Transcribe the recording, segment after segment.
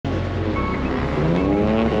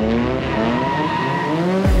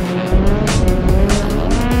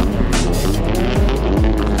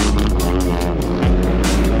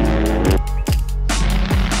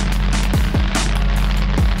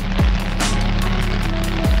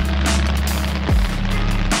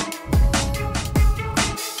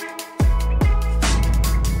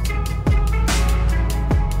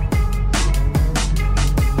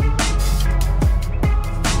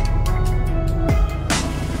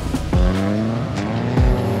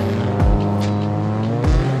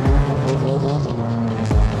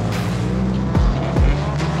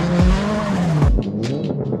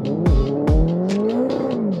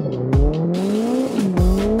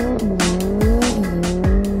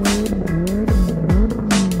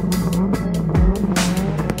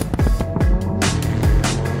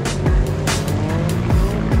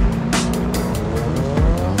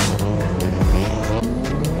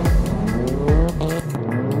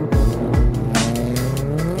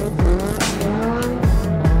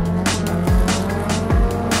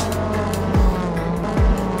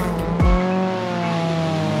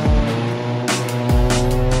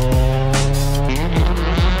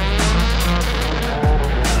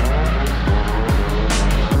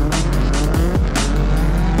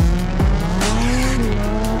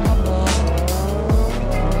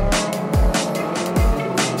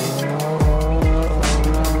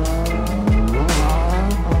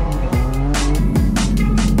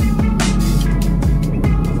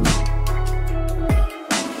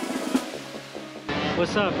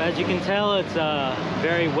what's up? As you can tell, it's a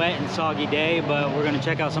very wet and soggy day, but we're gonna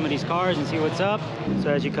check out some of these cars and see what's up. So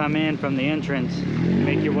as you come in from the entrance,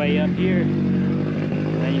 make your way up here.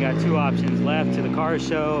 Then you got two options, left to the car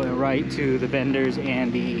show and right to the vendors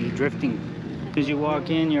and the drifting. As you walk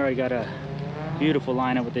in, you already got a beautiful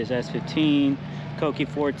lineup with this S15, Koki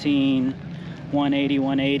 14, 180,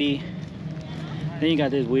 180. Then you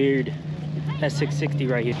got this weird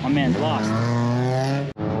S660 right here. My man's lost.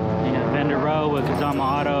 You got vendor row with Kazama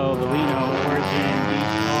Auto, Valino, Origin,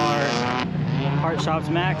 Beach Car, Heart Shops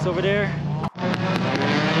Max over there.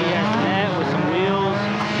 GS Net with some wheels,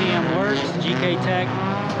 TM Works, GK Tech,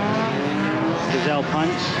 Gazelle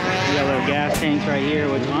Punch. You got little gas tanks right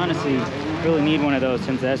here, which honestly really need one of those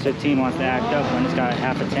since the S15 wants to act up when it's got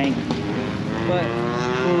half a tank. But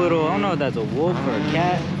cool little, I don't know if that's a wolf or a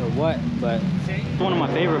cat or what, but it's one of my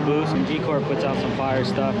favorite booths, and G-Corp puts out some fire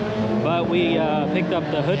stuff. But we picked up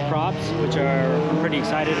the hood props, which I'm pretty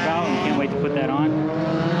excited about and can't wait to put that on.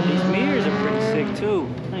 These mirrors are pretty sick too.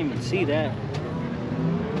 I didn't even see that.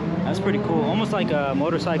 That's pretty cool. Almost like a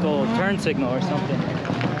motorcycle turn signal or something.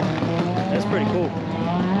 That's pretty cool.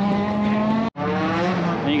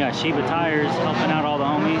 Then you got Shiba tires helping out all the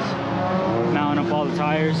homies, mounting up all the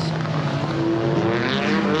tires.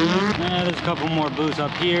 And there's a couple more booths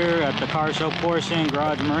up here at the car show portion.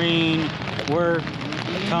 Garage Marine, Work,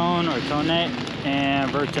 Tone or Tonette, and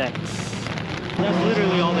Vertex. That's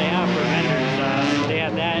literally all they have for vendors. They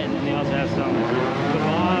have that, and then they also have some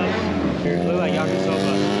kebabs. Here, look like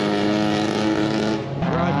yakisoba.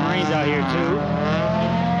 Garage Marine's out here too.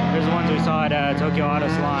 There's the ones we saw at Tokyo Auto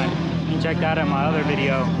Salon. You can check that out in my other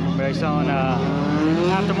video where they're selling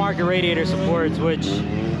aftermarket radiator supports, which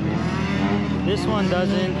this one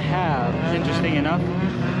doesn't have. It's interesting enough.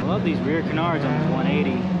 I love these rear canards on this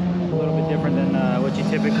 180. A little bit different than what you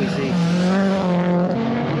typically see.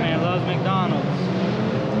 Man loves McDonald's.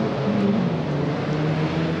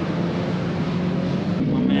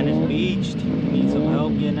 My man is beached. He needs some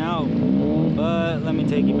help getting out. But let me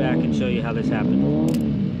take you back and show you how this happened.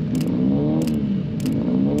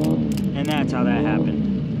 And that's how that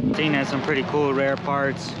happened. Tina has some pretty cool rare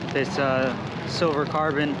parts. This silver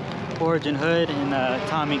carbon Origin hood and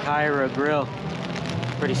Tommy Kyra grill.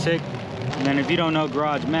 Pretty sick. And then if you don't know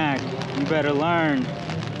Garage Mac, you better learn.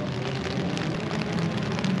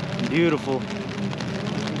 Beautiful.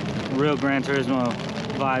 Real Gran Turismo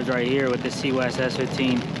vibes right here with the C-West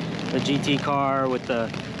S15. The GT car with the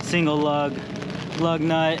single lug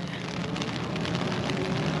nut.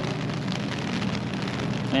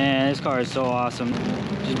 Man, this car is so awesome.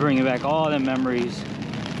 Just bringing back all the memories.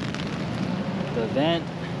 The vent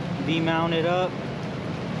V-mounted up.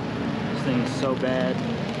 This thing is so bad.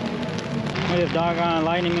 Look at this doggone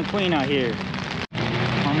Lightning McQueen out here.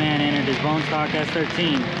 My man entered his bone stock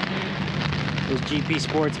S13. This GP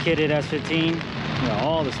Sports kitted S15. You got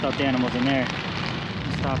all the stuffed animals in there.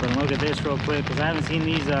 Let's stop and look at this real quick because I haven't seen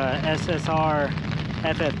these SSR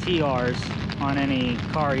FFTRs on any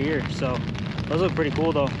car here. So those look pretty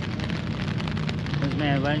cool though. This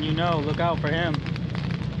man letting you know, look out for him.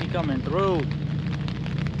 He coming through.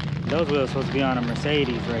 Those wheels supposed to be on a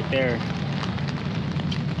Mercedes right there.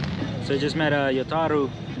 So I just met Yotaru,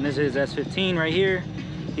 and this is S15 right here.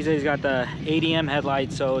 He said he's got the ADM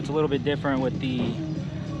headlights, so it's a little bit different with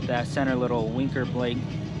that center little winker plate.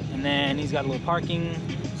 And then he's got a little parking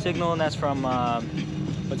signal, and that's from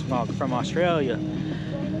what's it called, from Australia.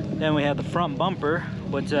 Then we have the front bumper,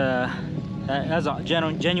 which that's a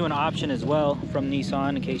genuine option as well from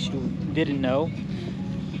Nissan, in case you didn't know.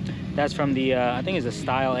 That's from the, I think it's a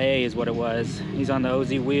Style A is what it was. He's on the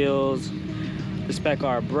OZ wheels, the Spec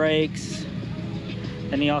R brakes.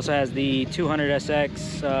 And he also has the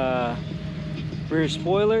 200SX rear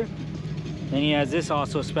spoiler. Then he has this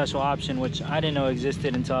also a special option, which I didn't know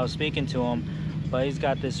existed until I was speaking to him. But he's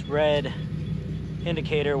got this red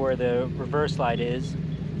indicator where the reverse light is.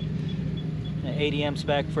 An ADM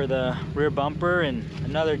spec for the rear bumper, and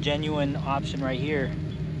another genuine option right here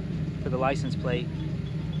for the license plate.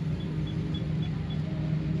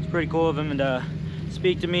 Pretty cool of him to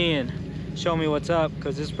speak to me and show me what's up,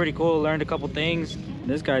 because this is pretty cool. Learned a couple things.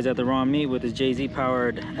 This guy's at the wrong meet with his Jay-Z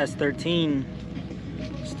powered S13.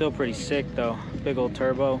 Still pretty sick though. Big old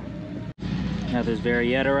turbo. Got this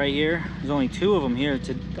Varietta right here. There's only two of them here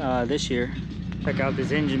this year. Check out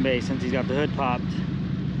this engine bay since he's got the hood popped.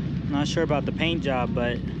 Not sure about the paint job,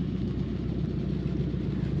 but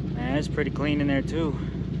man, it's pretty clean in there too.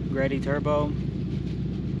 Greddy turbo.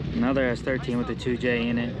 Another S13 with the 2J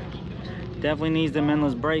in it. Definitely needs them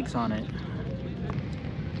endless brakes on it.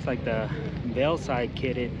 It's like the Veil side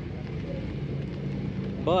kitted.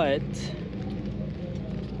 But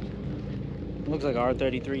Looks like a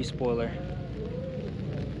R33 spoiler.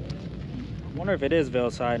 I wonder if it is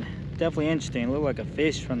Veilside. Definitely interesting. It looked like a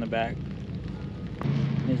fish from the back.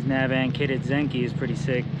 This Navan kitted Zenki is pretty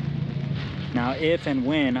sick. Now, if and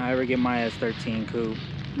when I ever get my S13 coupe,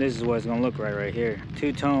 this is what it's gonna look right here.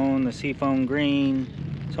 Two-tone, the seafoam green.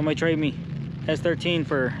 Somebody trade me S13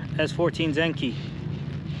 for S14 Zenki.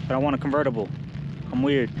 But I want a convertible. I'm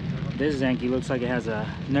weird. This Zenki looks like it has a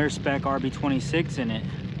nurse spec RB26 in it.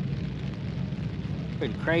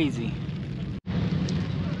 Pretty crazy.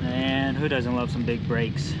 And who doesn't love some big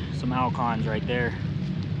brakes? Some Alcons right there.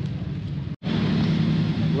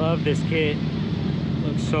 Love this kit.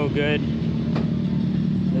 Looks so good.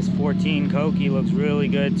 This 14 Koki looks really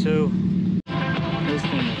good too. This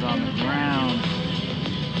thing is on the ground.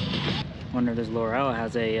 Wonder if this Laurel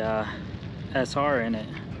has a SR in it.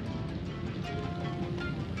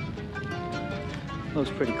 Looks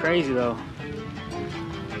pretty crazy though.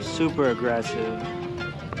 Super aggressive.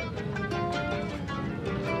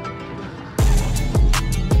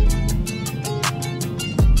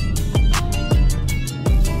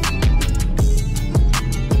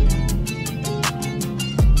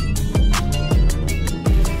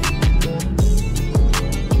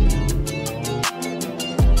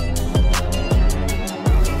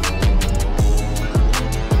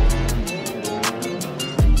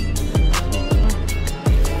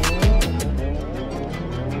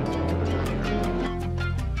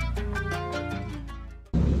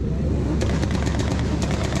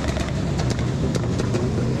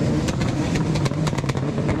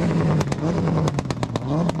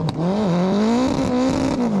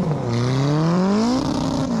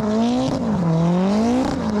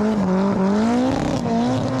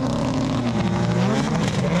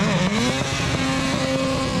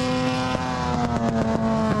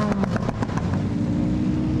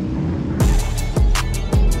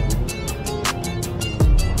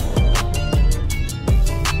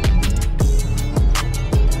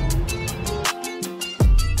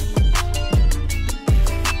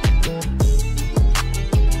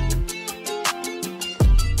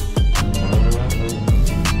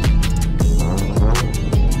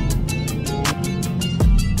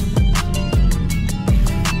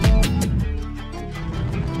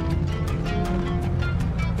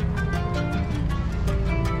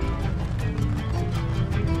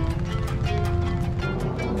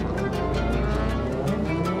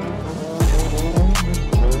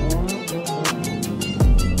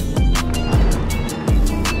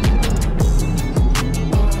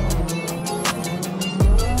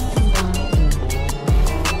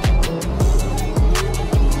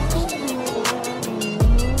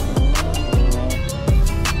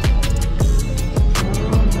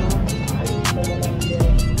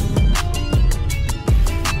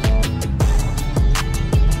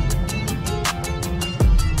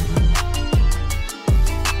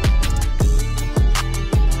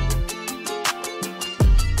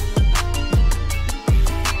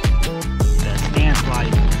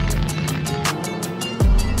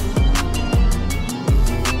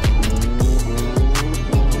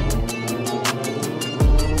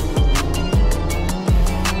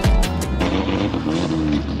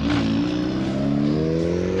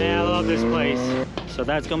 So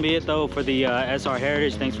that's gonna be it though for the SR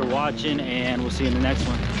Heritage. Thanks for watching, and we'll see you in the next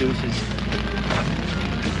one. Deuces.